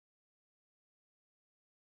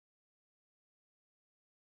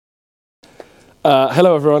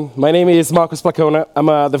Hello, everyone. My name is Marcus Placona. I'm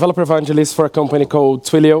a developer evangelist for a company called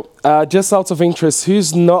Twilio. Just out of interest,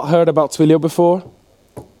 who's not heard about Twilio before?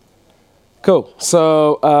 Cool.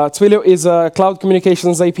 So Twilio is a cloud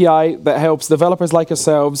communications API that helps developers like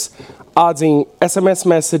yourselves adding SMS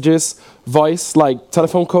messages, voice, like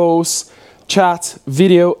telephone calls, chat,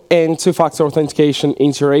 video, and two-factor authentication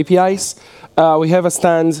into your APIs. We have a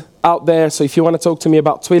stand out there, so if you want to talk to me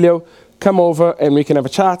about Twilio, come over and we can have a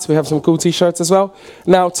chat. We have some cool t-shirts as well.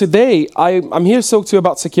 Now, today, I'm here to talk to you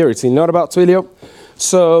about security, not about Twilio.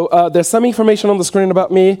 So there's some information on the screen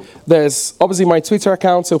about me. There's obviously my Twitter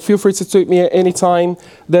account, so feel free to tweet me at any time.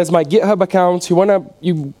 There's my GitHub account.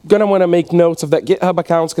 You're gonna wanna make notes of that GitHub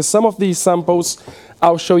account, because some of these samples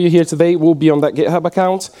I'll show you here today will be on that GitHub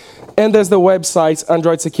account. And there's the website,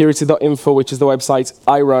 androidsecurity.info, which is the website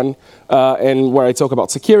I run, and where I talk about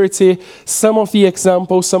security. Some of the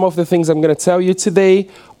examples, some of the things I'm going to tell you today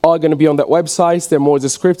are going to be on that website. They're more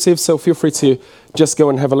descriptive, so feel free to just go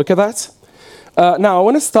and have a look at that. Now, I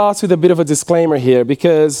want to start with a bit of a disclaimer here,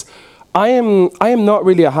 because I am not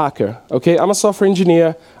really a hacker, okay? I'm a software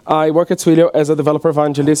engineer. I work at Twilio as a developer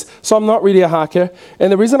evangelist, so I'm not really a hacker.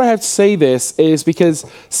 And the reason I have to say this is because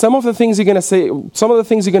some of the things you're going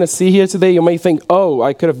to see here today, you may think, oh,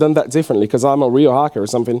 I could have done that differently because I'm a real hacker or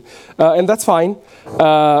something. And that's fine.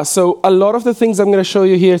 So a lot of the things I'm going to show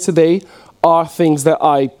you here today are things that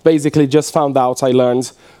I basically just found out I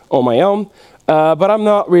learned on my own. But I'm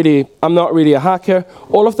not really a hacker.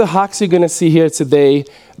 All of the hacks you're going to see here today,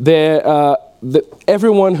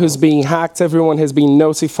 everyone who's being hacked, everyone has been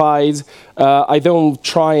notified. I don't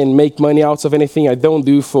try and make money out of anything. I don't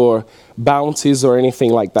do for bounties or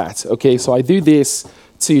anything like that. Okay, so I do this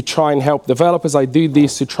to try and help developers. I do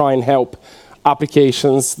this to try and help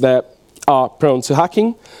applications that are prone to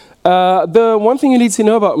hacking. The one thing you need to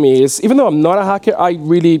know about me is, even though I'm not a hacker, I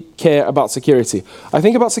really care about security. I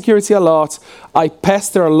think about security a lot. I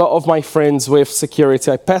pester a lot of my friends with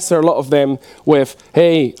security. I pester a lot of them with,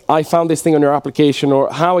 hey, I found this thing on your application,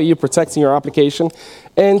 or how are you protecting your application?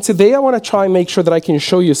 And today I want to try and make sure that I can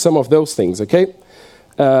show you some of those things, okay?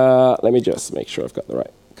 Let me just make sure I've got the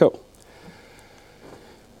right. Cool.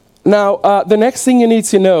 Now, the next thing you need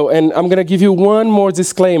to know, and I'm going to give you one more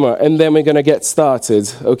disclaimer, and then we're going to get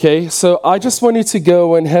started, okay? So I just want you to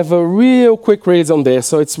go and have a real quick read on this.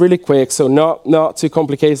 So it's really quick, so not too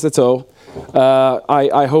complicated at all.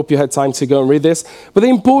 I hope you had time to go and read this. But the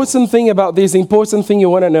important thing about this, the important thing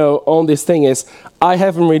you want to know on this thing is, I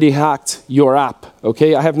haven't really hacked your app,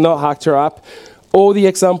 okay? I have not hacked your app. All the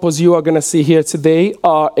examples you are going to see here today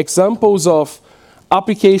are examples of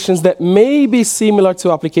applications that may be similar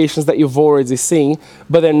to applications that you've already seen,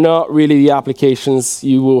 but they're not really the applications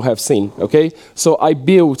you will have seen, okay? So I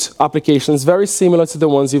built applications very similar to the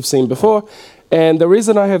ones you've seen before, and the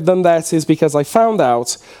reason I have done that is because I found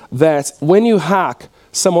out that when you hack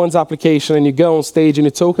someone's application and you go on stage and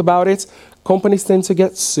you talk about it, companies tend to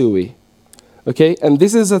get suey, okay? And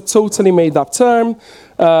this is a totally made-up term,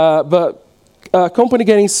 but company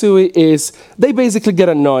getting suey is, they basically get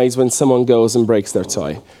annoyed when someone goes and breaks their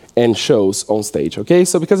toy and shows on stage, okay?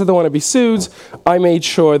 So because I don't want to be sued, I made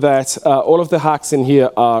sure that all of the hacks in here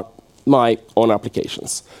are my own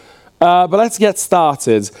applications. But let's get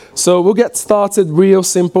started. So we'll get started real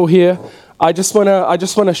simple here. I just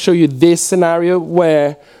wanna show you this scenario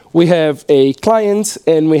where we have a client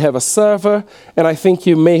and we have a server, and I think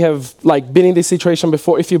you may have been in this situation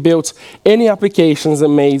before. If you built any applications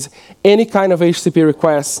and made any kind of HTTP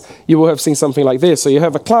requests, you will have seen something like this. So you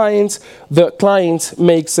have a client, the client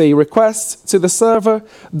makes a request to the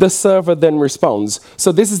server then responds.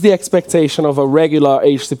 So this is the expectation of a regular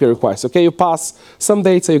HTTP request. Okay, you pass some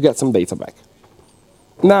data, you get some data back.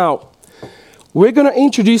 Now, we're going to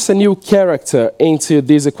introduce a new character into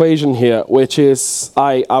this equation here, which is,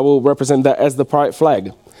 I will represent that as the pirate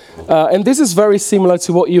flag. And this is very similar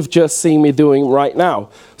to what you've just seen me doing right now.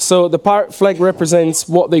 So the pirate flag represents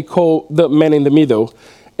what they call the man in the middle.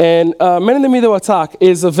 And man in the middle attack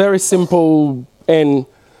is a very simple and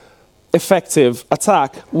effective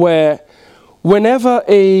attack where whenever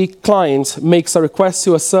a client makes a request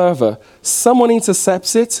to a server, someone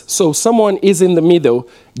intercepts it, so someone is in the middle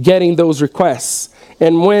getting those requests.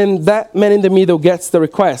 And when that man in the middle gets the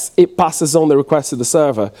request, it passes on the request to the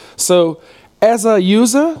server. So as a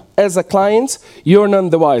user, as a client, you're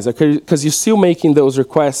none the wiser, because you're still making those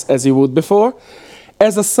requests as you would before.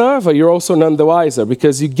 As a server, you're also none the wiser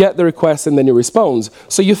because you get the request and then you respond.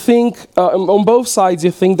 So you think, on both sides, you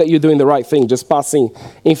think that you're doing the right thing, just passing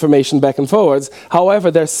information back and forwards. However,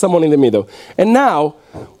 there's someone in the middle. And now,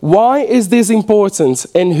 why is this important?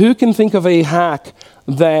 And who can think of a hack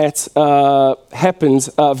that happened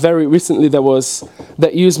very recently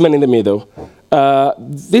that used man in the middle?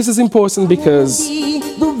 This is important because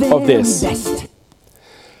of this.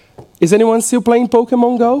 Is anyone still playing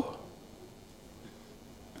Pokemon Go?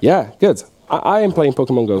 Yeah, good. I am playing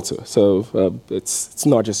Pokemon Go too, so it's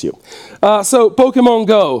not just you. So Pokemon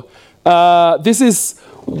Go, this is,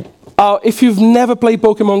 if you've never played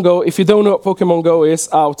Pokemon Go, if you don't know what Pokemon Go is,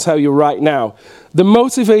 I'll tell you right now. The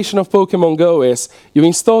motivation of Pokemon Go is you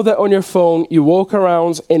install that on your phone, you walk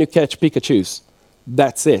around, and you catch Pikachus.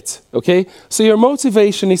 That's it, okay? So your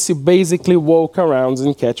motivation is to basically walk around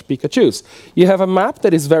and catch Pikachus. You have a map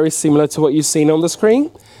that is very similar to what you've seen on the screen.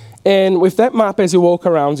 And with that map, as you walk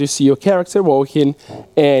around, you see your character walking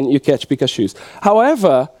and you catch Pikachus.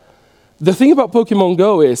 However, the thing about Pokemon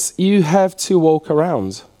Go is you have to walk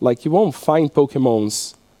around. Like, you won't find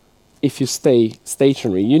Pokemons if you stay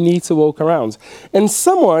stationary. You need to walk around. And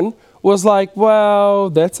someone was like,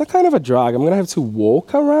 well, that's a kind of a drag. I'm going to have to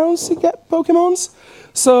walk around to get Pokemons.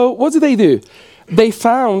 So what did they do? They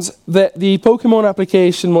found that the Pokemon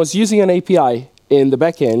application was using an API in the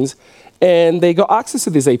backend, and they got access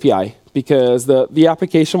to this API because the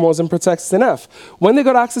application wasn't protected enough. When they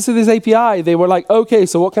got access to this API, they were like, okay,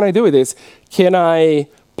 so what can I do with this? Can I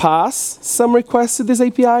pass some requests to this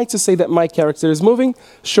API to say that my character is moving?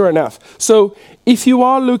 Sure enough. So if you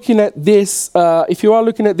are looking at this,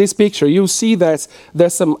 picture, you'll see that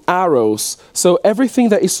there's some arrows. So everything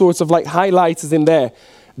that is sort of like highlighted in there,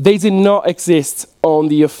 they did not exist on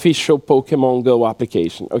the official Pokemon Go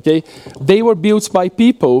application, okay? They were built by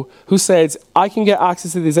people who said, I can get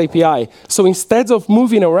access to this API. So instead of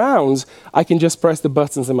moving around, I can just press the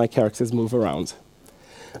buttons and my characters move around.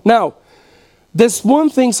 Now, there's one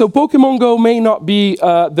thing, so Pokemon Go may not be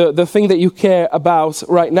the thing that you care about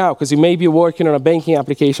right now, because you may be working on a banking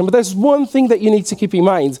application, but there's one thing that you need to keep in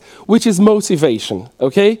mind, which is motivation,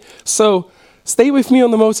 okay? So stay with me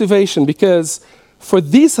on the motivation, because for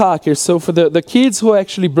these hackers, so for the kids who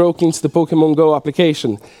actually broke into the Pokemon Go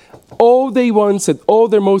application, all they wanted, all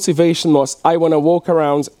their motivation was, I want to walk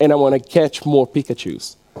around and I want to catch more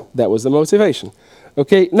Pikachus. That was the motivation.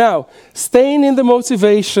 Okay, now, staying in the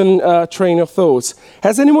motivation train of thought,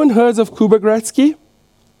 has anyone heard of Kuba Gretzky?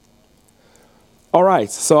 All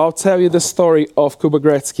right, so I'll tell you the story of Kuba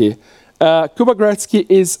Gretzky. Kuba Gretzky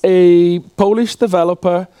is a Polish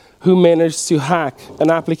developer who managed to hack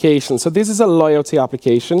an application. So this is a loyalty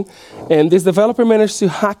application, and this developer managed to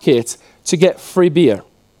hack it to get free beer.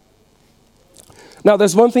 Now,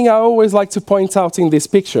 there's one thing I always like to point out in this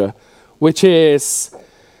picture, which is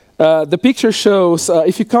the picture shows,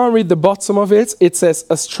 if you can't read the bottom of it, it says,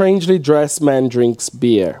 a strangely dressed man drinks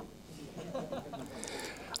beer.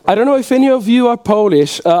 I don't know if any of you are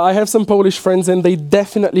Polish. I have some Polish friends, and they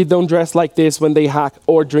definitely don't dress like this when they hack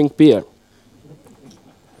or drink beer.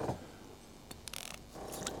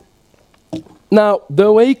 Now, the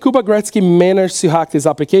way Kuba Gretzky managed to hack this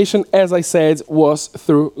application, as I said, was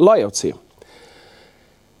through loyalty.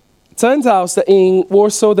 Turns out that in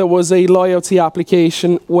Warsaw there was a loyalty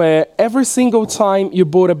application where every single time you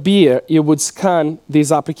bought a beer, you would scan this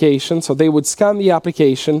application. So they would scan the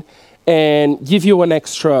application and give you an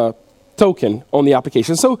extra token on the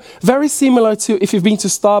application. So very similar to if you've been to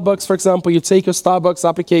Starbucks, for example, you take your Starbucks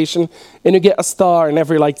application and you get a star, and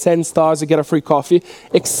every like 10 stars you get a free coffee,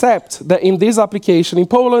 except that in this application in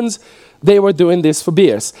Poland, they were doing this for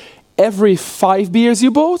beers. Every 5 beers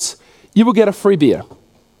you bought, you will get a free beer.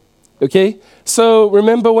 Okay, so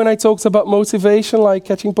remember when I talked about motivation, like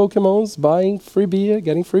catching Pokemons, buying free beer,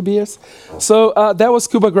 getting free beers? So that was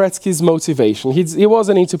Kuba Gretzky's motivation. He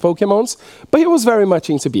wasn't into Pokemons, but he was very much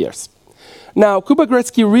into beers. Now, Kuba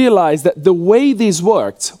Gretzky realized that the way this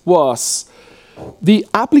worked was the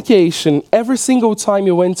application, every single time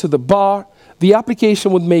you went to the bar, the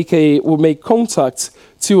application would make contact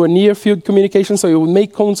to a near-field communication, so it would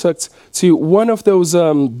make contact to one of those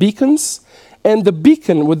beacons, and the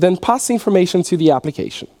beacon would then pass information to the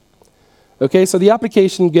application. Okay, so the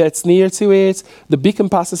application gets near to it, the beacon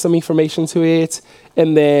passes some information to it,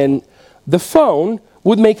 and then the phone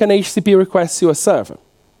would make an HTTP request to a server.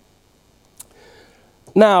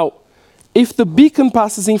 Now, if the beacon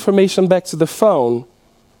passes information back to the phone,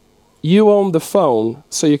 you own the phone,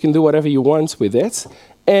 so you can do whatever you want with it.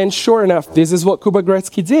 And sure enough, this is what Kuba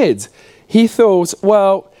Gretzky did. He thought,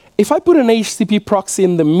 well, if I put an HTTP proxy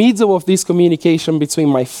in the middle of this communication between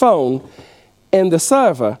my phone and the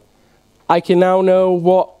server, I can now know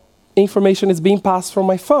what information is being passed from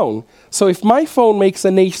my phone. So if my phone makes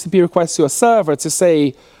an HTTP request to a server to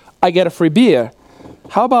say, I get a free beer,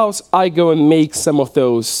 how about I go and make some of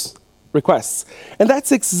those requests? And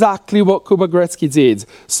that's exactly what Kuba Gretzky did.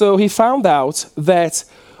 So he found out that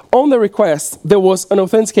on the request, there was an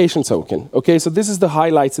authentication token. Okay, so this is the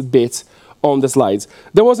highlighted bit on the slides.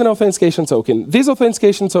 There was an authentication token. This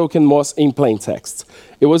authentication token was in plain text.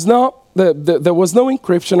 It was not, there was no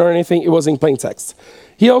encryption or anything, it was in plain text.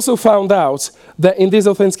 He also found out that in this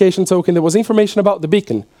authentication token, there was information about the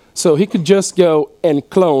beacon. So he could just go and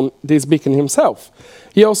clone this beacon himself.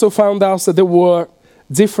 He also found out that there were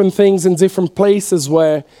different things in different places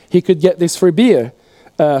where he could get this free beer.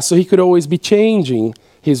 So he could always be changing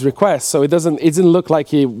his request. So it didn't look like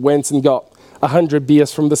he went and got 100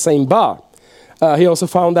 beers from the same bar. He also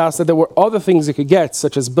found out that there were other things he could get,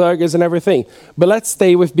 such as burgers and everything. But let's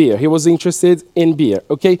stay with beer. He was interested in beer,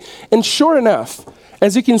 okay? And sure enough,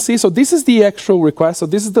 as you can see, so this is the actual request. So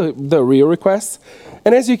this is the real request.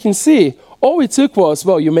 And as you can see, all it took was,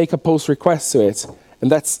 well, you make a post request to it.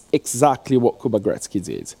 And that's exactly what Kuba Gretzky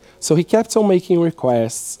did. So he kept on making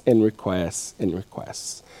requests and requests and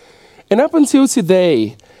requests. And up until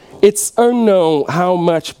today, it's unknown how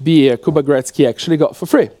much beer Kuba Gretzky actually got for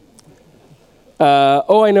free.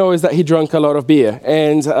 All I know is that he drank a lot of beer.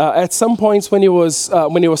 And at some point when he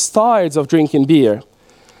was tired of drinking beer,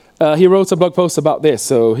 he wrote a blog post about this.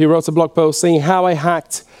 So he wrote a blog post saying how I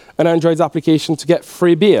hacked an Android application to get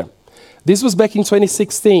free beer. This was back in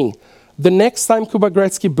 2016. The next time Kuba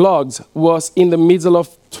Gretzky blogged was in the middle of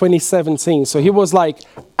 2017. So he was like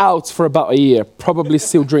out for about a year, probably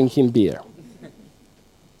still drinking beer.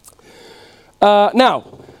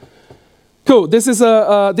 Now, cool. This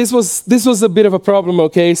was a bit of a problem,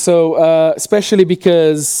 okay? So especially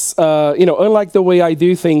because unlike the way I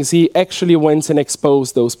do things, he actually went and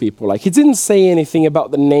exposed those people. Like he didn't say anything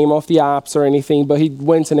about the name of the apps or anything, but he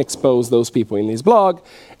went and exposed those people in his blog.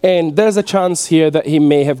 And there's a chance here that he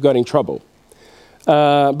may have got in trouble.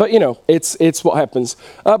 But it's what happens.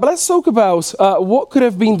 But let's talk about what could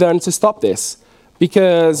have been done to stop this,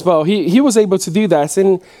 because well, he was able to do that.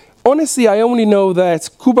 And honestly, I only know that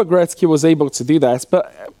Kuba Gretzky was able to do that,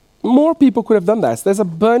 but more people could have done that. There's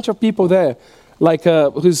a bunch of people there, like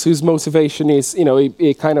whose motivation is,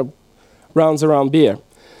 it kind of rounds around beer.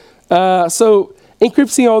 So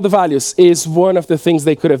encrypting all the values is one of the things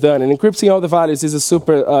they could have done, and encrypting all the values is a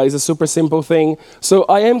super simple thing. So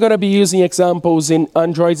I am going to be using examples in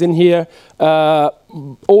Android in here.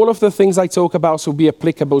 All of the things I talk about will be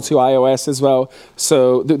applicable to iOS as well.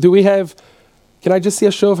 So do we have? Can I just see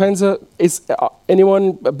a show of hands? Is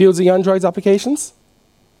anyone building Android applications?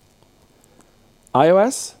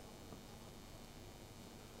 iOS?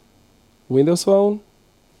 Windows Phone?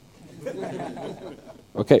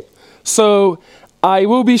 Okay. So I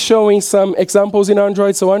will be showing some examples in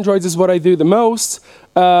Android. So Android is what I do the most.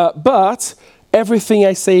 But everything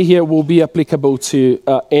I say here will be applicable to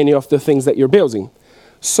any of the things that you're building.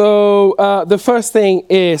 So the first thing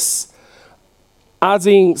is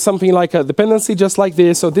adding something like a dependency just like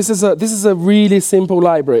this. So this is a really simple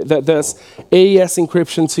library that does AES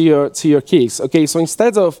encryption to your keys. Okay, so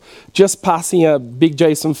instead of just passing a big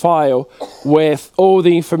JSON file with all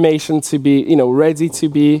the information to be ready to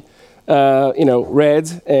be read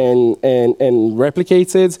and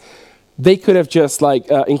replicated, they could have just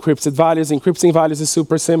encrypted values. Encrypting values is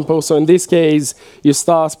super simple. So in this case, you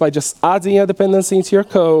start by just adding a dependency into your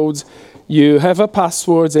code. You have a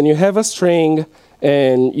password and you have a string.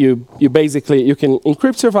 And you can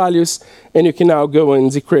encrypt your values, and you can now go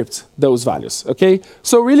and decrypt those values, okay?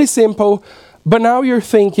 So really simple, but now you're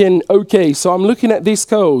thinking, okay, so I'm looking at this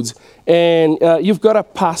code, and you've got a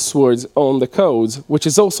password on the code, which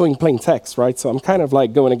is also in plain text, right? So I'm kind of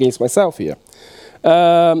going against myself here.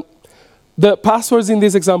 The passwords in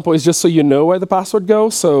this example is just so you know where the password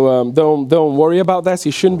goes, so don't worry about that.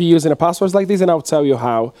 You shouldn't be using a password like this, and I'll tell you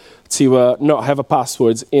how to not have a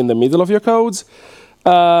password in the middle of your codes.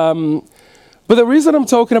 But the reason I'm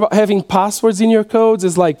talking about having passwords in your codes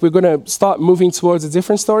is we're going to start moving towards a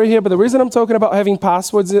different story here, but the reason I'm talking about having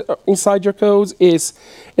passwords inside your codes is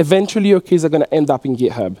eventually your keys are going to end up in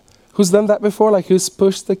GitHub. Who's done that before? Who's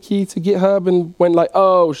pushed the key to GitHub and went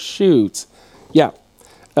oh, shoot. Yeah.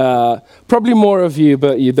 Probably more of you,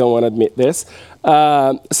 but you don't want to admit this.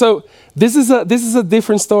 So this is a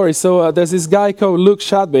different story. So there's this guy called Luke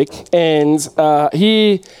Chadwick, and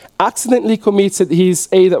he accidentally committed he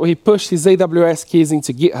pushed his AWS keys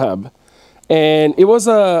into GitHub, and it was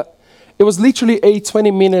literally a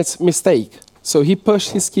 20-minute mistake. So he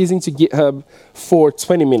pushed his keys into GitHub for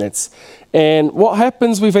 20 minutes. And what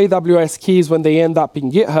happens with AWS keys when they end up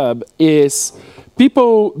in GitHub is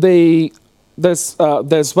people, there's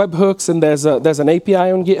webhooks and there's an API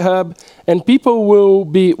on GitHub, and people will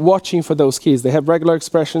be watching for those keys. They have regular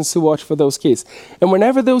expressions to watch for those keys. And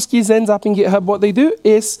whenever those keys end up in GitHub, what they do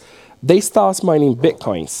is they start mining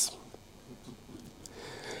Bitcoins.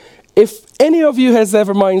 If any of you has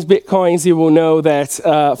ever mined Bitcoins, you will know that,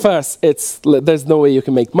 first, there's no way you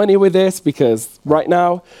can make money with this, because right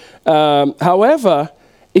now. However,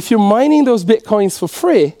 if you're mining those Bitcoins for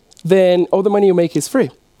free, then all the money you make is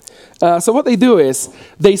free. So what they do is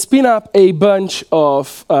they spin up a bunch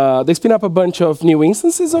of new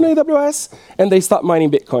instances on AWS, and they start mining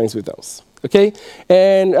Bitcoins with those. Okay,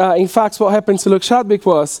 and in fact, what happened to Luke Shadwick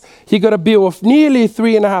was he got a bill of nearly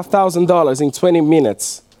 $3,500 in 20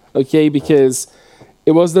 minutes. Okay, because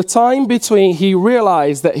it was the time between he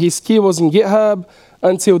realized that his key was in GitHub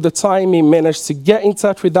until the time he managed to get in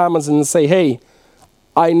touch with Amazon and say, hey,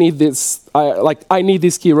 I need this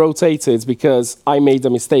key rotated because I made a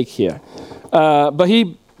mistake here. But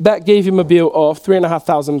that gave him a bill of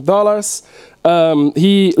 $3,500.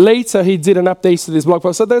 He did an update to this blog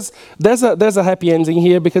post. So there's a happy ending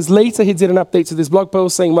here, because later he did an update to this blog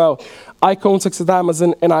post saying, well, I contacted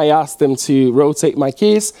Amazon and I asked them to rotate my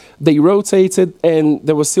keys. They rotated and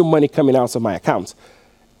there was still money coming out of my account.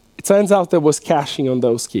 It turns out there was caching on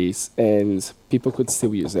those keys and people could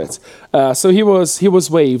still use it. So he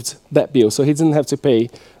was waived that bill, so he didn't have to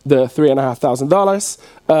pay the $3,500.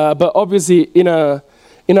 But obviously in a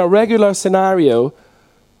regular scenario,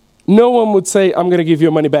 no one would say, I'm going to give you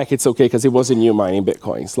your money back, it's okay, because it wasn't you mining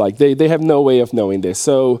Bitcoins. Like, they have no way of knowing this.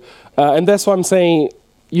 So, and that's why I'm saying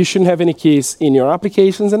you shouldn't have any keys in your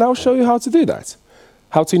applications, and I'll show you how to do that,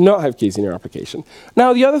 how to not have keys in your application.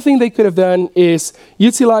 Now, the other thing they could have done is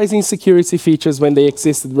utilizing security features when they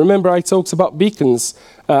existed. Remember, I talked about beacons.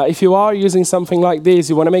 If you are using something like this,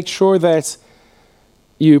 you want to make sure that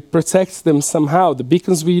you protect them somehow. The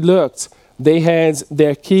beacons we looked, they had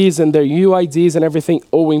their keys and their UIDs and everything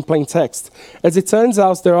all in plain text. As it turns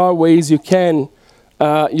out, there are ways you can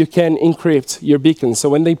encrypt your beacons. So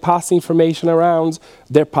when they pass information around,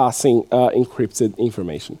 they're passing encrypted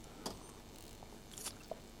information.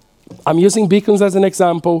 I'm using beacons as an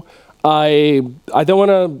example. I don't want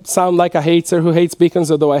to sound like a hater who hates beacons,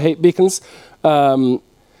 although I hate beacons.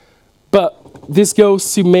 But this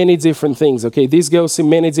goes to many different things, okay? This goes to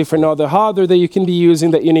many different other hardware that you can be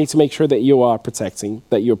using that you need to make sure that you're protecting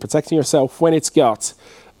yourself when it's got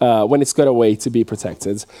a way to be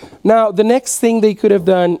protected. Now, the next thing they could have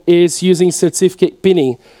done is using certificate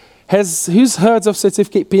pinning. Who's heard of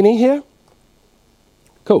certificate pinning here?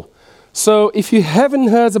 Cool. So if you haven't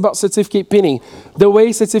heard about certificate pinning, the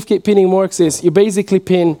way certificate pinning works is you basically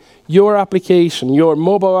pin your application, your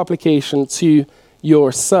mobile application, to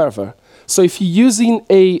your server. So if you're using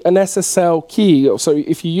an SSL key, so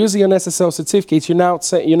if you're using an SSL certificate,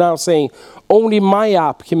 you're now saying only my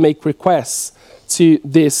app can make requests to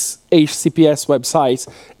this HTTPS website,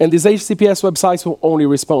 and this HTTPS website will only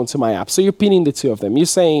respond to my app. So you're pinning the two of them. You're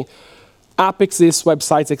saying app exists,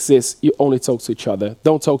 website exists, you only talk to each other.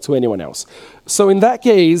 Don't talk to anyone else. So in that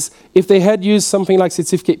case, if they had used something like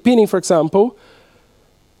certificate pinning, for example,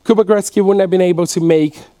 Kuba Gretzky wouldn't have been able to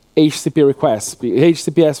make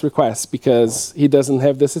HTTPS requests because he doesn't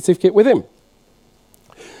have the certificate with him.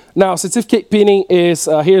 Now, certificate pinning is,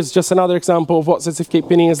 here's just another example of what certificate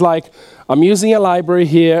pinning is like. I'm using a library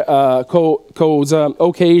here called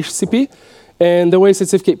OKHCP. And the way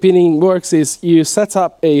certificate pinning works is you set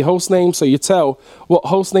up a host name, so you tell what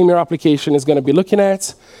host name your application is going to be looking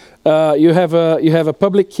at. You have a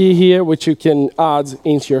public key here, which you can add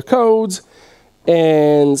into your code.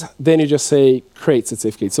 And then you just say create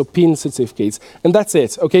certificate, so pin certificates, and that's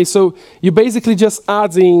it. Okay, so you're basically just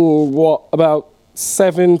adding about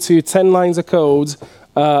 7 to 10 lines of code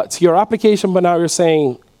to your application, but now you're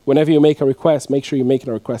saying whenever you make a request, make sure you're making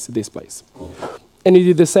a request to this place. And you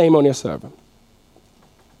do the same on your server.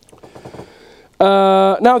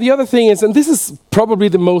 Now the other thing is, and this is probably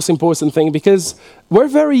the most important thing, because we're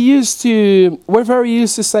very used to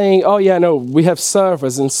saying, oh yeah, no, we have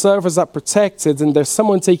servers and servers are protected and there's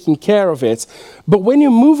someone taking care of it. But when you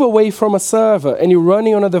move away from a server and you're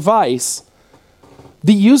running on a device,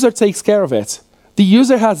 the user takes care of it. The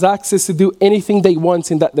user has access to do anything they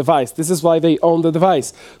want in that device. This is why they own the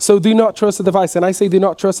device. So do not trust the device. And I say do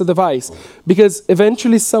not trust the device because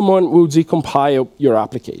eventually someone will decompile your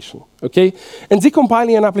application, okay? And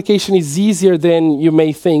decompiling an application is easier than you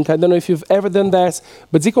may think. I don't know if you've ever done that,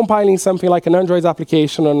 but decompiling something like an Android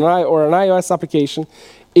application or an iOS application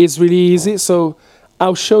is really easy. So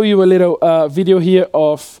I'll show you a little video here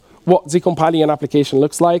of what decompiling an application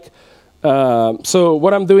looks like. So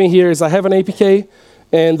what I'm doing here is I have an APK,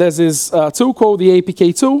 and there's this tool called the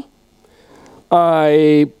APK tool.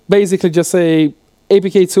 I basically just say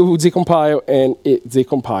APK tool decompile, and it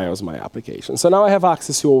decompiles my application. So now I have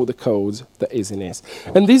access to all the code that is in it.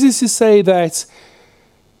 And this is to say that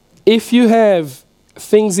if you have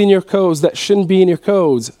things in your codes that shouldn't be in your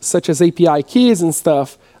codes, such as API keys and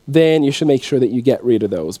stuff, then you should make sure that you get rid of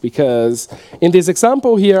those. Because in this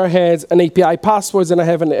example here, I had an API passwords and I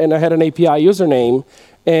had an API username,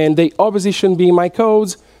 and they obviously shouldn't be in my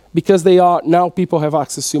codes because they are. Now people have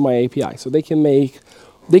access to my API. So they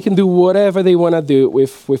can do whatever they want to do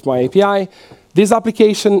with my API. This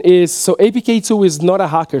application is, so APK2 is not a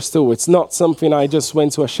hacker's tool. It's not something I just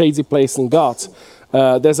went to a shady place and got.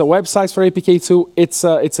 There's a website for APK2.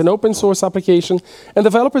 It's an open source application, and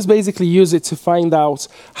developers basically use it to find out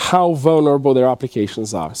how vulnerable their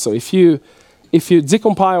applications are. So if you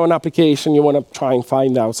decompile an application, you want to try and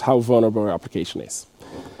find out how vulnerable your application is.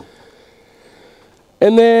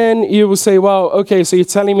 And then you will say, well, okay, so you're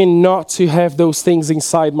telling me not to have those things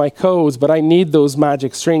inside my codes, but I need those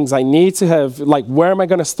magic strings. I need to have, like, where am I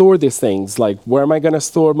going to store these things? Like, where am I going to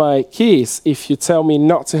store my keys if you tell me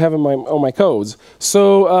not to have them on my codes?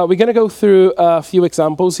 So we're going to go through a few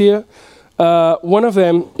examples here. One of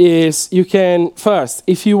them is you can, first,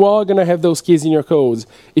 if you are going to have those keys in your codes,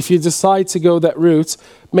 if you decide to go that route,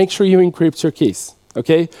 make sure you encrypt your keys.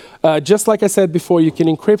 Okay, just like I said before, you can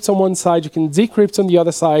encrypt on one side, you can decrypt on the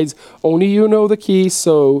other side. Only you know the key,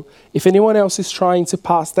 so if anyone else is trying to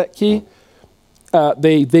pass that key,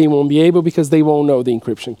 they won't be able because they won't know the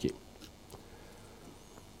encryption key.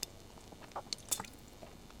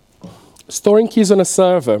 Storing keys on a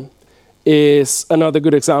server is another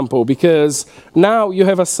good example because now you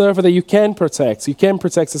have a server that you can protect. You can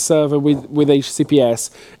protect a server with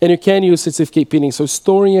HTTPS, and you can use certificate pinning. So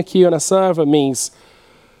storing a key on a server means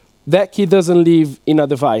that key doesn't live in a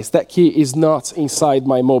device. That key is not inside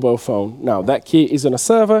my mobile phone. Now, that key is on a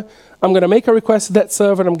server. I'm going to make a request to that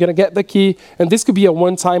server, and I'm going to get the key. And this could be a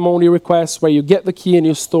one-time only request where you get the key and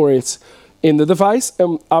you store it in the device.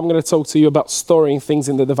 And I'm going to talk to you about storing things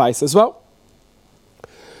in the device as well.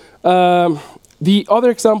 The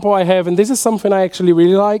other example I have, and this is something I actually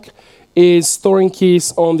really like, is storing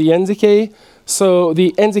keys on the NDK. So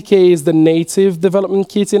the NDK is the native development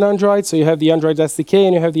kit in Android. So you have the Android SDK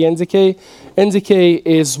and you have the NDK. NDK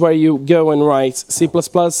is where you go and write C++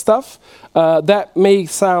 stuff. That may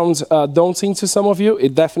sound daunting to some of you.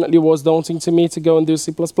 It definitely was daunting to me to go and do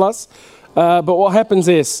C++. But what happens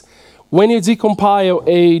is, when you decompile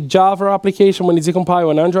a Java application, when you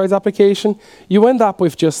decompile an Android application, you end up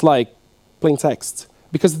with just like plain text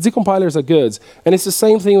because the decompilers are good. And it's the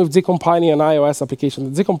same thing with decompiling an iOS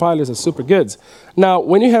application. The decompilers are super good. Now,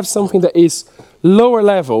 when you have something that is lower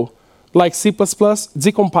level, like C++,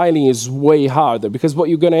 decompiling is way harder because what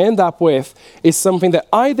you're going to end up with is something that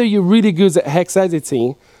either you're really good at hex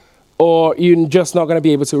editing or you're just not going to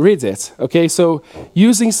be able to read it, okay? So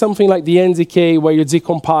using something like the NDK where you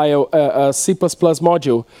decompile a C++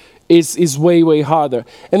 module is way, way harder.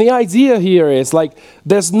 And the idea here is, like,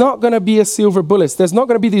 there's not going to be a silver bullet. There's not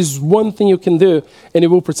going to be this one thing you can do and it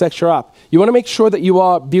will protect your app. You want to make sure that you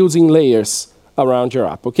are building layers around your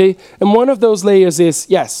app, okay? And one of those layers is,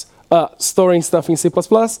 yes, storing stuff in C++.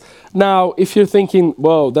 Now, if you're thinking,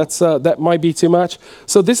 whoa, that might be too much.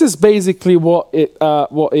 So this is basically what it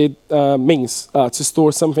means to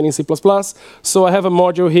store something in C++. So I have a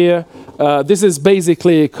module here. This is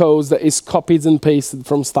basically code that is copied and pasted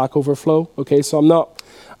from Stack Overflow. Okay, so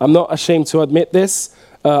I'm not ashamed to admit this.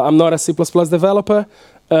 I'm not a C++ developer.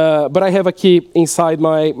 But I have a key inside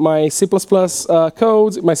my C++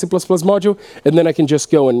 code, my C++ module, and then I can just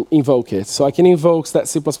go and invoke it. So I can invoke that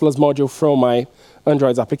C++ module from my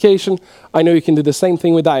Android application. I know you can do the same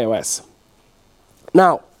thing with iOS.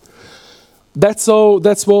 Now, that's all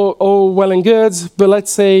well and good, but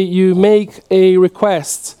let's say you make a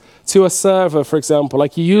request to a server, for example,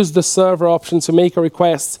 like you use the server option to make a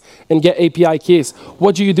request and get API keys.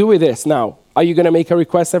 What do you do with this now? Are you going to make a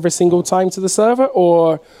request every single time to the server,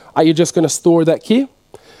 or are you just going to store that key?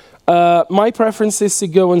 My preference is to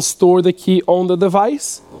go and store the key on the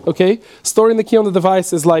device. Okay, storing the key on the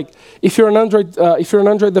device is like, if you're an Android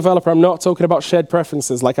developer, I'm not talking about shared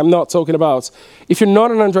preferences. Like, I'm not talking about, if you're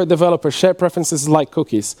not an Android developer, shared preferences is like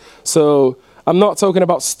cookies. So I'm not talking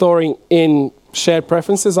about storing in shared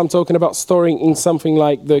preferences. I'm talking about storing in something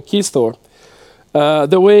like the key store.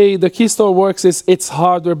 The way the key store works is it's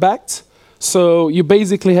hardware backed. So you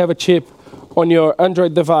basically have a chip on your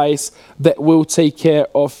Android device that will take care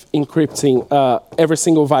of encrypting every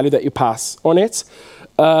single value that you pass on it.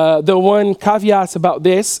 The one caveat about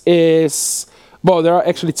this is, well, there are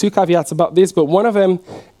actually two caveats about this, but one of them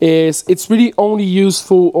is it's really only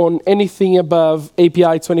useful on anything above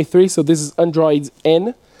API 23, so this is Android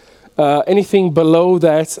N. Anything below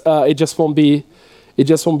that, it just won't be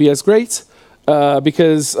as great.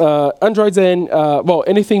 Because Android N, well,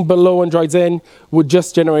 anything below Android N would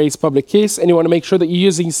just generate public keys, and you want to make sure that you're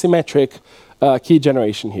using symmetric key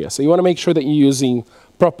generation here. So you want to make sure that you're using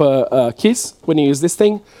proper keys when you use this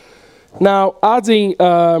thing. Now, adding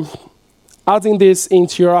this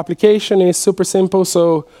into your application is super simple.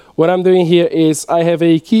 So what I'm doing here is I have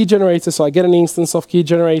a key generator, so I get an instance of key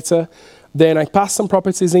generator. Then I pass some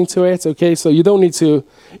properties into it, okay? So you don't need to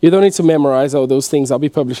memorize all those things. I'll be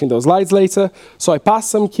publishing those slides later. So I pass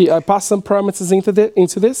some parameters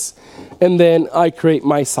into this, and then I create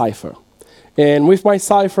my cipher. And with my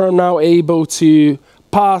cipher, I'm now able to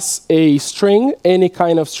pass a string, any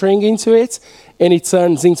kind of string into it, and it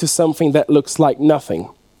turns into something that looks like nothing.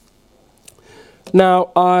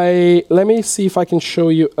 Now, let me see if I can show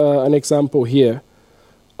you an example here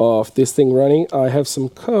of this thing running. I have some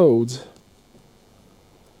code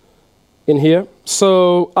in here.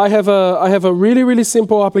 So I have a really, really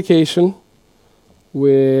simple application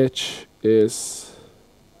which is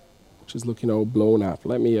looking all blown up.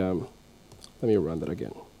 Let me run that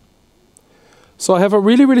again. So I have a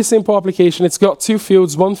really, really simple application. It's got two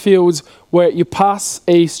fields. One field where you pass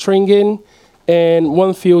a string in, and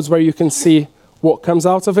one field where you can see what comes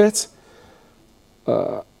out of it.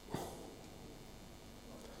 Oh,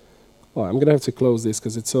 I'm gonna have to close this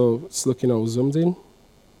because it's looking all zoomed in.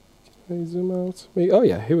 Can I zoom out? Oh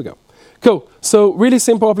yeah, here we go. Cool. So really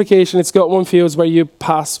simple application. It's got one field where you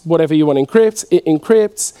pass whatever you want to encrypt. It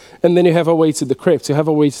encrypts, and then you have a way to decrypt. You have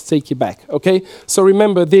a way to take it back. Okay. So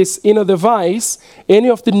remember, this in a device, any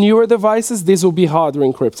of the newer devices, this will be hardware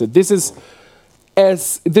encrypted. This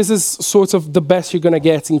is sort of the best you're going to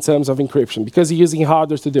get in terms of encryption because you're using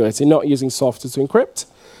hardware to do it. You're not using software to encrypt.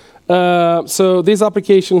 So this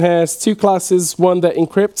application has two classes, one that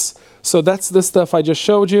encrypts. So that's the stuff I just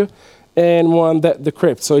showed you, and one that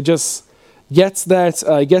decrypts. So it just gets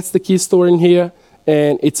the key store in here,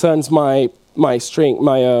 and it turns my string,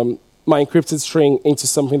 my encrypted string into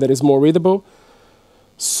something that is more readable.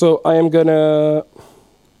 So I'm gonna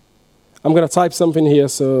type something here.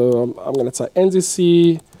 So I'm gonna type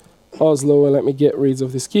NDC Oslo, and let me get rid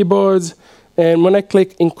of this keyboard. And when I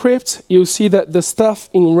click encrypt, you'll see that the stuff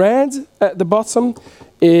in red at the bottom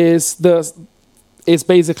is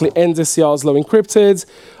basically NDC Oslo encrypted.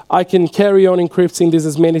 I can carry on encrypting this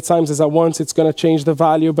as many times as I want. It's going to change the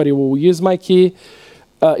value, but it will use my key.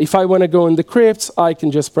 If I want to go and decrypt, I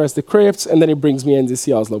can just press decrypt, and then it brings me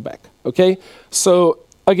NDC Oslo back. Okay? So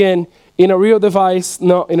again, in a real device,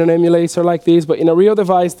 not in an emulator like this, but in a real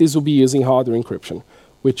device, this will be using hardware encryption,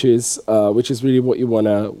 which is really what you want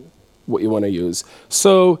to use.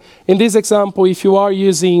 So in this example, if you are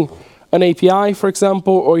using an API, for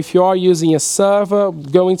example, or if you are using a server,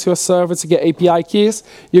 going to a server to get API keys,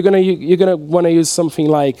 you're gonna want to use something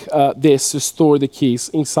like this to store the keys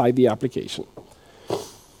inside the application.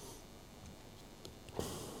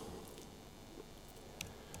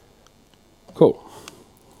 Cool.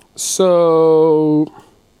 So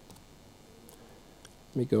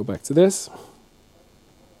let me go back to this.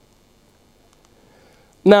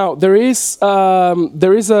 Now this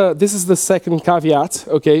is the second caveat,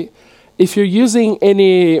 okay? If you're using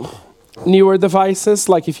any newer devices,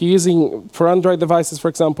 like if you're using, for Android devices, for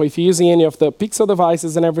example, if you're using any of the Pixel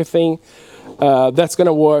devices and everything, that's going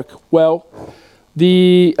to work well.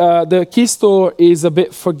 The key store is a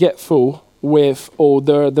bit forgetful with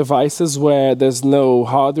older devices where there's no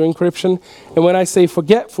hardware encryption. And when I say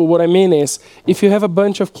forgetful, what I mean is if you have a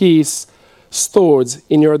bunch of keys stored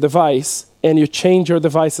in your device, and you change your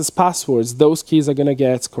device's passwords, those keys are going to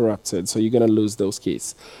get corrupted, so you're going to lose those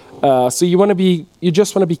keys. So you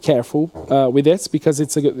just want to be careful with it because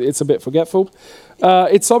it's a bit forgetful.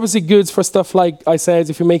 It's obviously good for stuff like I said,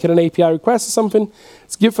 if you make it an API request or something,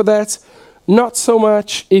 it's good for that. Not so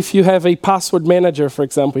much if you have a password manager, for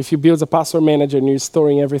example. If you build a password manager and you're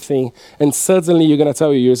storing everything, and suddenly you're going to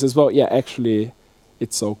tell your users, well, yeah, actually,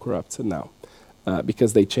 it's all corrupted now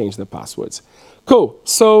because they changed the passwords. Cool.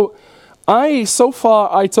 So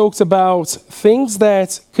far, I talked about things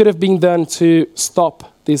that could have been done to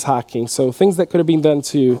stop this hacking. So things that could have been done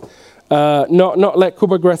to not let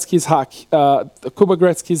Kubernetes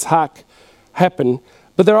hack happen.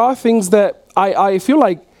 But there are things that I feel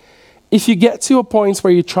like if you get to a point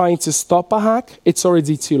where you're trying to stop a hack, it's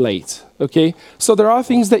already too late, okay? So there are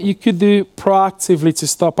things that you could do proactively to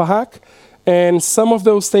stop a hack, and some of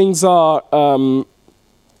those things are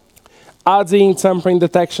adding tampering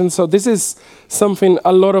detection. So this is something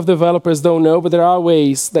a lot of developers don't know, but there are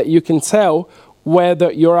ways that you can tell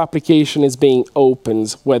whether your application is being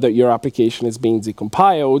opened, whether your application is being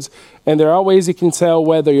decompiled, and there are ways you can tell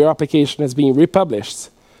whether your application is being republished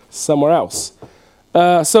somewhere else.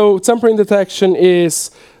 So tampering detection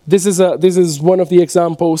this is one of the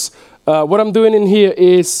examples. What I'm doing in here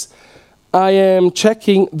is I am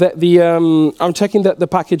checking that the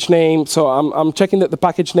package name. So I'm checking that the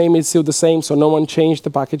package name is still the same, so no one changed the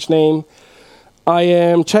package name. I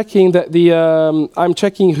am checking that I'm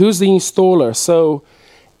checking who's the installer. So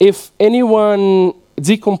if anyone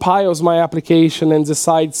decompiles my application and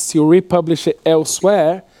decides to republish it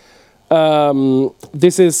elsewhere,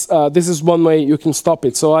 this is one way you can stop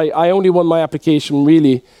it. So I only want my application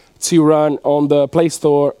really to run on the Play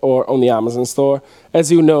Store or on the Amazon Store.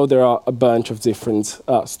 As you know, there are a bunch of different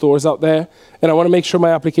stores out there, and I want to make sure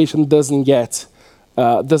my application doesn't get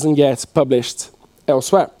published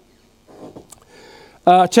elsewhere.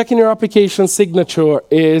 Checking your application signature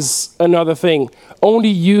is another thing. Only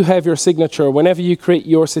you have your signature. Whenever you create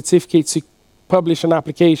your certificate to publish an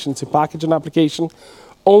application, to package an application,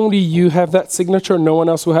 only you have that signature. No one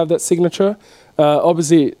else will have that signature.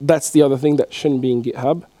 Obviously, that's the other thing that shouldn't be in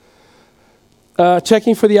GitHub.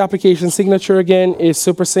 Checking for the application signature, again, is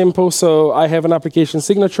super simple. So I have an application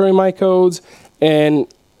signature in my code, and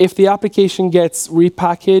if the application gets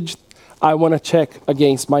repackaged, I want to check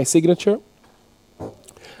against my signature.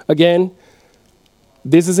 Again,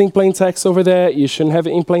 this is in plain text over there. You shouldn't have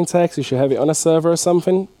it in plain text. You should have it on a server or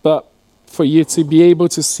something. But for you to be able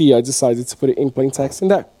to see, I decided to put it in plain text in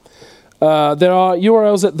there. There are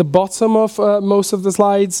URLs at the bottom of most of the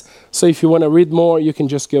slides. So if you want to read more, you can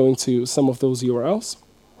just go into some of those URLs.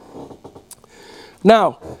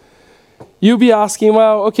 Now, you'll be asking,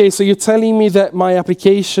 well, okay, so you're telling me that my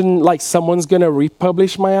application, like someone's going to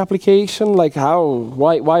republish my application? Like how?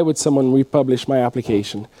 Why would someone republish my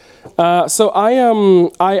application? So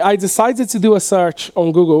I decided to do a search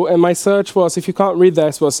on Google, and my search was, if you can't read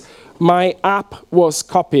this, was my app was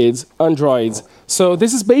copied, Android. So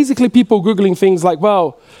this is basically people Googling things like,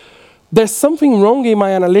 well, there's something wrong in my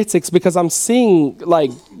analytics because I'm seeing like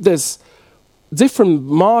there's different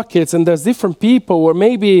markets and there's different people, or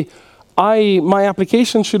maybe my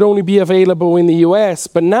application should only be available in the US,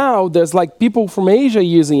 but now there's like people from Asia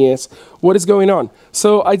using it. What is going on?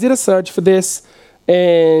 So I did a search for this,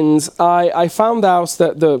 and I found out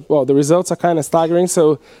that the results are kind of staggering.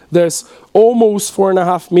 So there's almost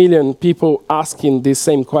 4.5 million people asking this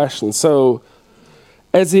same question. So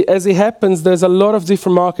as it happens, there's a lot of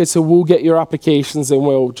different markets who will get your applications and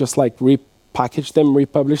will just like repackage them,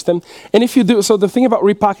 republish them. And if you do, so the thing about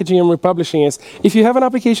repackaging and republishing is, if you have an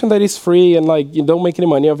application that is free and like you don't make any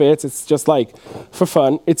money of it, it's just like for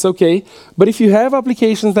fun, it's okay. But if you have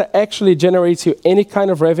applications that actually generate you any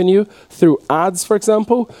kind of revenue through ads, for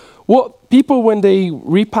example, what people, when they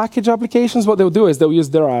repackage applications, what they'll do is they'll use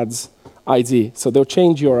their ads ID. So they'll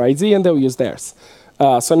change your ID and they'll use theirs.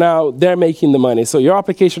 So now they're making the money. So your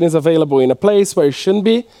application is available in a place where it shouldn't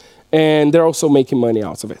be, and they're also making money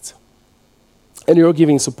out of it. And you're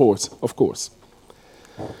giving support, of course.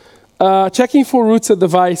 Checking for rooted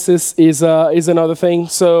devices is another thing.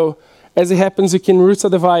 So as it happens, you can root a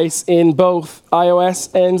device in both iOS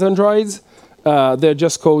and Android. They're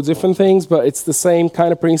just called different things, but it's the same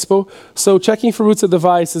kind of principle. So checking for rooted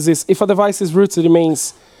devices is, if a device is rooted, it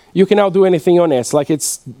means you can now do anything on it. Like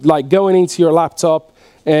it's like going into your laptop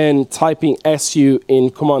and typing SU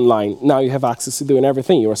in command line. Now you have access to doing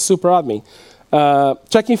everything. You're a super admin.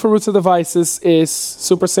 Checking for rooted devices is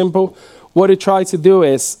super simple. What you try to do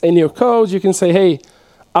is, in your code, you can say, hey,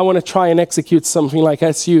 I want to try and execute something like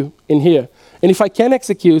SU in here. And if I can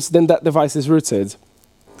execute, then that device is rooted.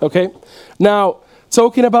 Okay? Now,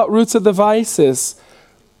 talking about rooted devices,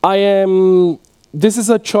 this is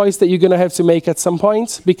a choice that you're going to have to make at some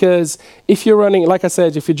point, because if you're running, like I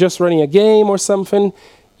said, if you're just running a game or something,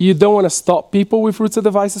 you don't want to stop people with rooted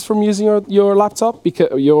devices from using your laptop, because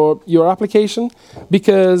your application,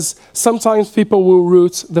 because sometimes people will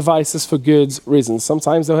root devices for good reasons.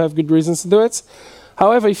 Sometimes they'll have good reasons to do it.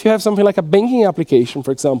 However, if you have something like a banking application,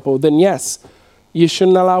 for example, then yes, you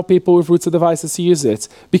shouldn't allow people with rooted devices to use it.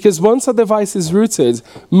 Because once a device is rooted,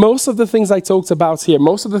 most of the things I talked about here,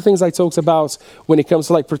 most of the things I talked about when it comes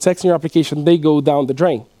to like protecting your application, they go down the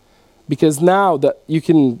drain. Because now that you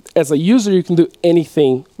can, as a user, you can do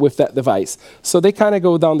anything with that device. So they kind of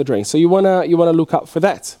go down the drain. So you wanna look out for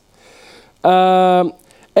that.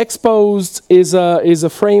 Exposed is a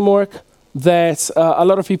framework that a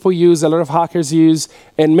lot of people use, a lot of hackers use,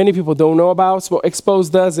 and many people don't know about. What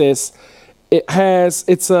Exposed does is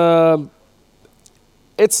it's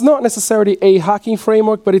not necessarily a hacking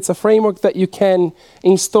framework, but it's a framework that you can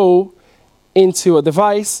install into a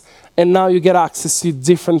device, and now you get access to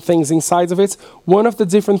different things inside of it. One of the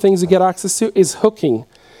different things you get access to is hooking.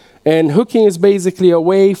 And hooking is basically a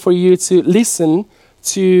way for you to listen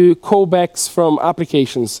to callbacks from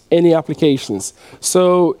applications, any applications.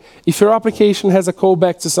 So if your application has a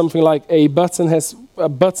callback to something like a button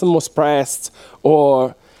was pressed,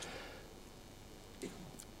 or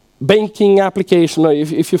banking application, or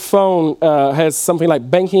if your phone has something like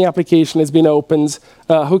banking application has been opened,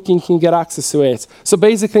 hooking can get access to it. So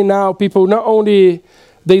basically now people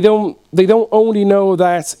they don't only know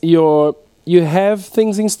that you have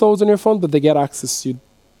things installed on your phone, but they get access to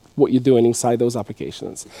what you're doing inside those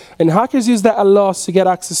applications. And hackers use that a lot to get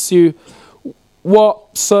access to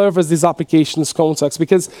what servers these applications context,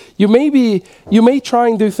 because you may try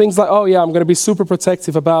and do things like, oh yeah, I'm going to be super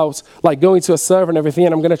protective about like going to a server and everything,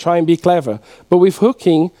 and I'm going to try and be clever. But with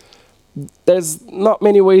hooking, there's not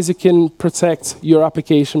many ways you can protect your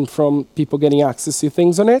application from people getting access to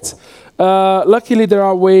things on it. Luckily, there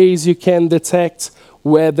are ways you can detect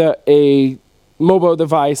whether a mobile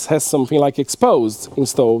device has something like Exposed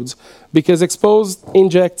installed, because Exposed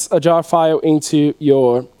injects a jar file into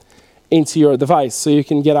your device, so you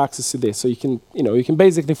can get access to this. So you can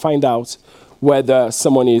basically find out whether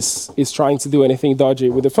someone is trying to do anything dodgy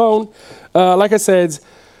with the phone. Like I said,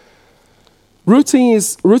 routing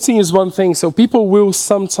is one thing. So people will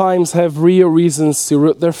sometimes have real reasons to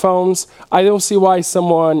root their phones. I don't see why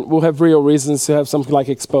someone will have real reasons to have something like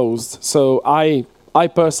Exposed. So I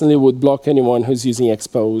personally would block anyone who's using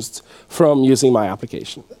Exposed from using my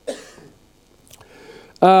application.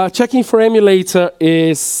 Checking for emulator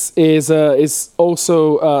is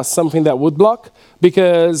also something that would block,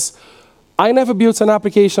 because I never built an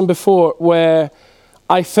application before where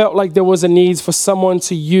I felt like there was a need for someone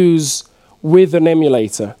to use with an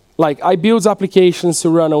emulator. Like, I build applications to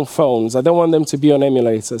run on phones. I don't want them to be on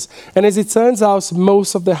emulators. And as it turns out,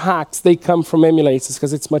 most of the hacks, they come from emulators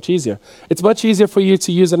because it's much easier. It's much easier for you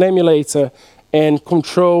to use an emulator and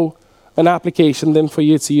control an application than for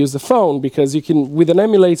you to use the phone, because you can, with an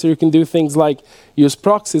emulator, you can do things like use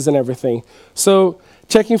proxies and everything. So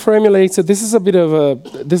checking for emulator, this is a bit of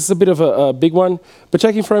a big one, but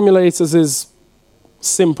checking for emulators is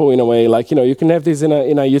simple in a way. Like, you can have this in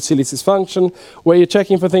a utilities function where you're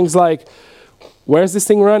checking for things like, where's this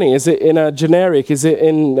thing running? Is it in a generic? Is it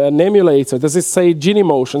in an emulator? Does it say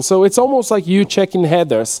Genymotion? So it's almost like you checking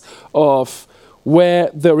headers of where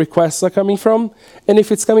the requests are coming from. And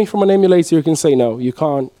if it's coming from an emulator, you can say, no, you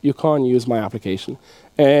can't use my application.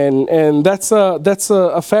 And that's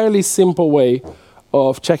a fairly simple way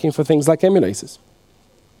of checking for things like emulators.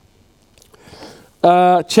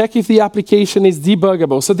 Check if the application is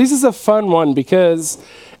debuggable. So this is a fun one, because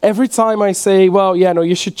every time I say, well, yeah, no,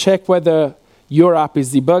 you should check whether your app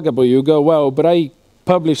is debuggable, you go, well, but I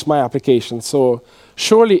published my application, so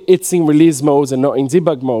surely it's in release modes and not in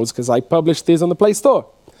debug modes, because I published this on the Play Store.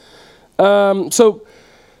 So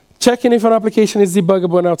checking if an application is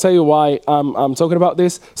debuggable, and I'll tell you why I'm talking about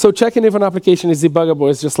this. So checking if an application is debuggable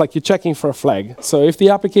is just like you're checking for a flag. So if the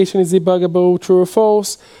application is debuggable, true or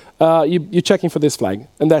false, you're checking for this flag,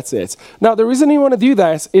 and that's it. Now, the reason you want to do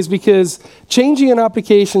that is because changing an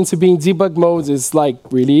application to be in debug mode is like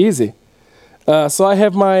really easy. So I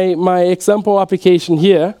have my example application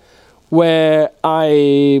here where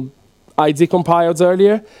I decompiled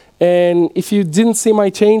earlier. And if you didn't see my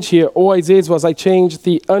change here, all I did was I changed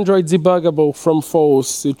the Android debuggable from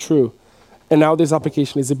false to true. And now this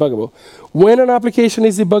application is debuggable. When an application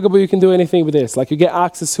is debuggable, you can do anything with this. Like, you get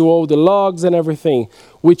access to all the logs and everything,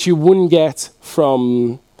 which you wouldn't get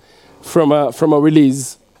from a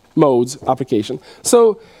release mode application.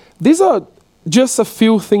 So these are just a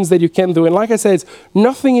few things that you can do. And like I said,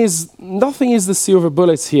 nothing is the silver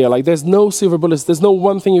bullets here. Like, there's no silver bullets. There's no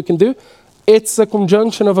one thing you can do. It's a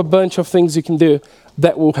conjunction of a bunch of things you can do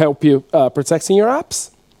that will help you protecting your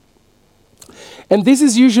apps. And this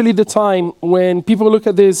is usually the time when people look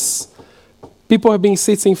at this. People have been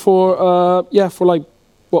sitting for like,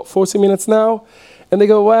 40 minutes now? And they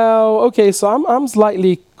go, well, okay, so I'm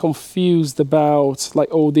slightly confused about like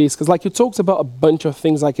all this, because like you talked about a bunch of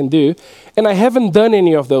things I can do, and I haven't done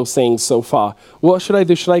any of those things so far. What should I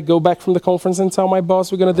do? Should I go back from the conference and tell my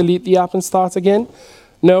boss we're going to delete the app and start again?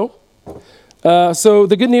 No. So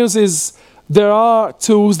the good news is there are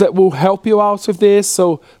tools that will help you out with this.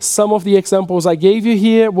 So some of the examples I gave you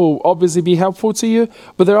here will obviously be helpful to you,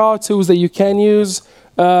 but there are tools that you can use.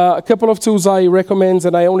 A couple of tools I recommend,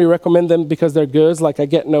 and I only recommend them because they're good. Like I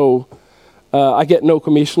get no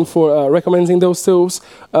commission for recommending those tools.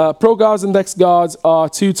 ProGuards and DexGuards are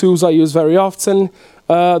two tools I use very often.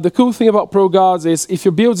 The cool thing about ProGuards is if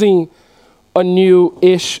you're building a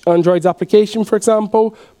new-ish Android application, for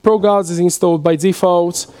example, ProGuards is installed by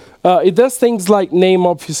default. It does things like name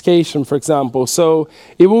obfuscation, for example. So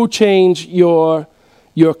it will change your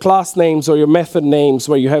class names or your method names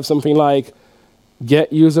where you have something like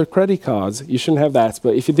get user credit cards. You shouldn't have that,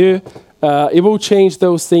 but if you do, it will change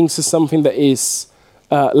those things to something that is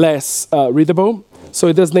less readable. So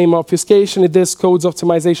it does name obfuscation. It does codes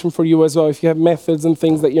optimization for you as well. If you have methods and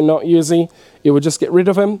things that you're not using, it will just get rid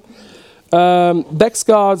of them.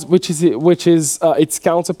 DexGuards, which is its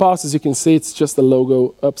counterpart, as you can see, it's just the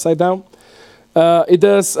logo upside down. It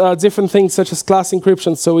does different things such as class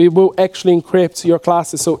encryption, so it will actually encrypt your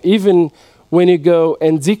classes. So even when you go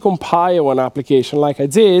and decompile an application like I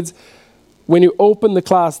did, when you open the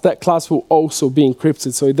class, that class will also be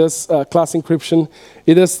encrypted. So it does class encryption.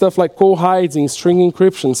 It does stuff like co-hiding, string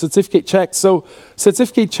encryption, certificate checks. So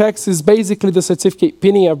certificate checks is basically the certificate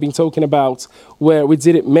pinning I've been talking about, where we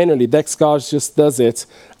did it manually. DexGuards just does it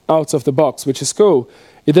out of the box, which is cool.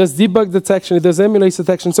 It does debug detection. It does emulate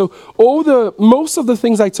detection. So most of the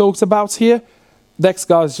things I talked about here,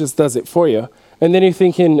 DexGuards just does it for you. And then you're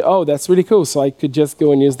thinking, oh, that's really cool, so I could just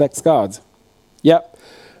go and use DexGuards. Yeah.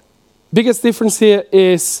 Biggest difference here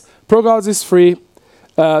is ProGuards is free,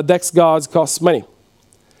 DexGuards costs money.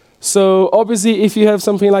 So obviously, if you have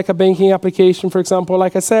something like a banking application, for example,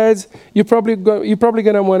 like I said, you're probably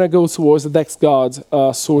going to want to go towards the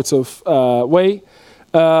DexGuard sort of way.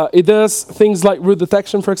 It does things like root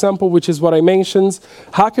detection, for example, which is what I mentioned.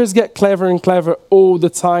 Hackers get clever and clever all the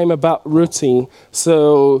time about rooting.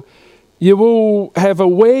 So you will have a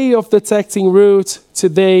way of detecting root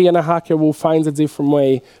today, and a hacker will find a different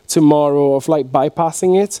way tomorrow of like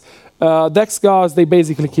bypassing it. DexGuards, they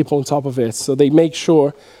basically keep on top of it. So they make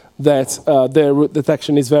sure that their root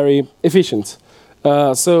detection is very efficient.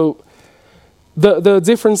 So the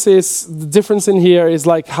difference in here is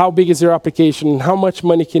like how big is your application, how much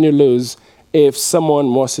money can you lose if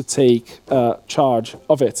someone wants to take charge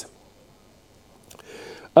of it.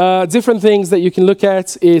 Different things that you can look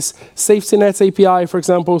at is SafetyNet API, for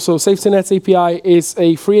example. So SafetyNet API is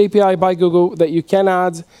a free API by Google that you can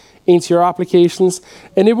add into your applications,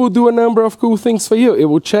 and it will do a number of cool things for you. It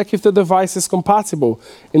will check if the device is compatible.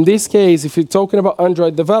 In this case, if you're talking about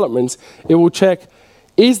Android development, it will check,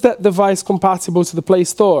 is that device compatible to the Play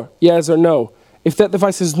Store? Yes or no? If that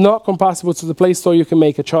device is not compatible to the Play Store, you can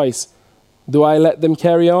make a choice. Do I let them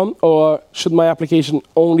carry on, or should my application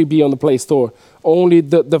only be on the Play Store? Only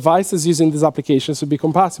the devices using these applications should be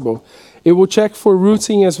compatible. It will check for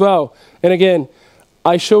routing as well. And again,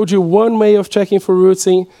 I showed you one way of checking for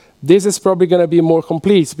routing. This is probably going to be more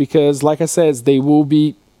complete because, like I said, they will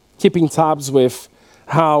be keeping tabs with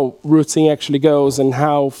how routing actually goes and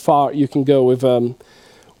how far you can go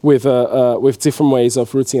with different ways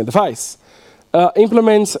of routing a device.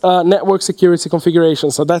 Implement network security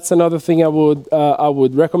configuration. So that's another thing I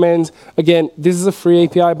would recommend. Again, this is a free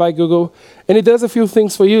API by Google, and it does a few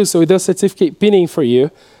things for you. So it does certificate pinning for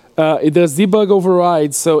you. It does debug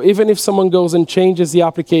overrides. So even if someone goes and changes the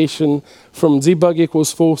application from debug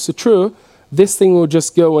equals false to true, this thing will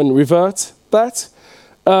just go and revert that.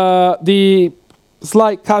 The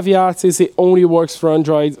slight caveat is it only works for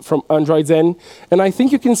Android from Android N. And I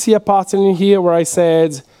think you can see a pattern in here where I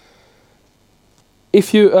said,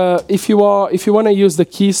 if you want to use the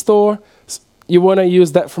key store, you want to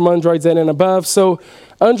use that from Android N and above. So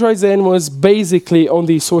Android N was basically on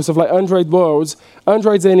the source of like Android worlds.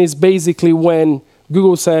 Android N is basically when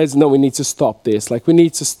Google says, no, we need to stop this. Like we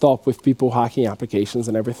need to stop with people hacking applications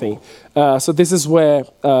and everything. So this is where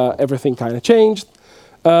everything kind of changed.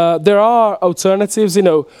 There are alternatives. You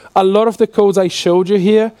know, a lot of the codes I showed you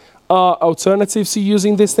here are alternatives to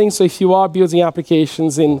using this thing. So if you are building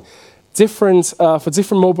applications in for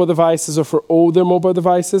different mobile devices or for older mobile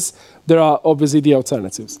devices, there are obviously the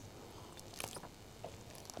alternatives.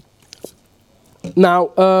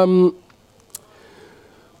 Now,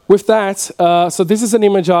 with that, so this is an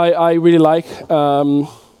image I really like. And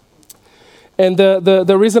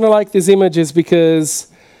the reason I like this image is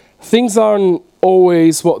because things aren't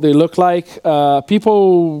always what they look like.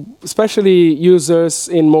 People, especially users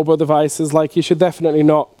in mobile devices, like you should definitely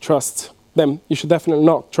not trust them. You should definitely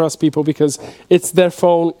not trust people because it's their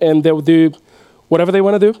phone and they'll do whatever they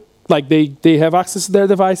want to do. Like they have access to their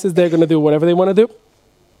devices, they're going to do whatever they want to do.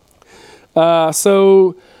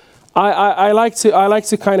 So I like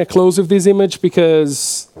to kind of close with this image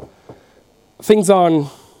because things aren't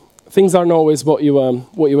things aren't always what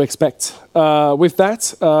you expect. With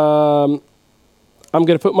that, I'm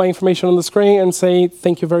going to put my information on the screen and say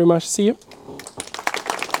thank you very much. See you.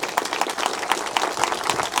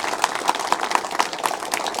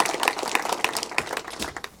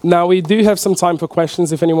 Now, we do have some time for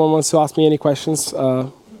questions if anyone wants to ask me any questions.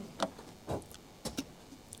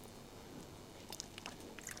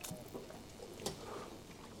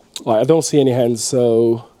 I don't see any hands,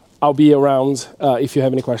 so I'll be around. If you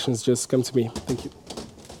have any questions, just come to me. Thank you.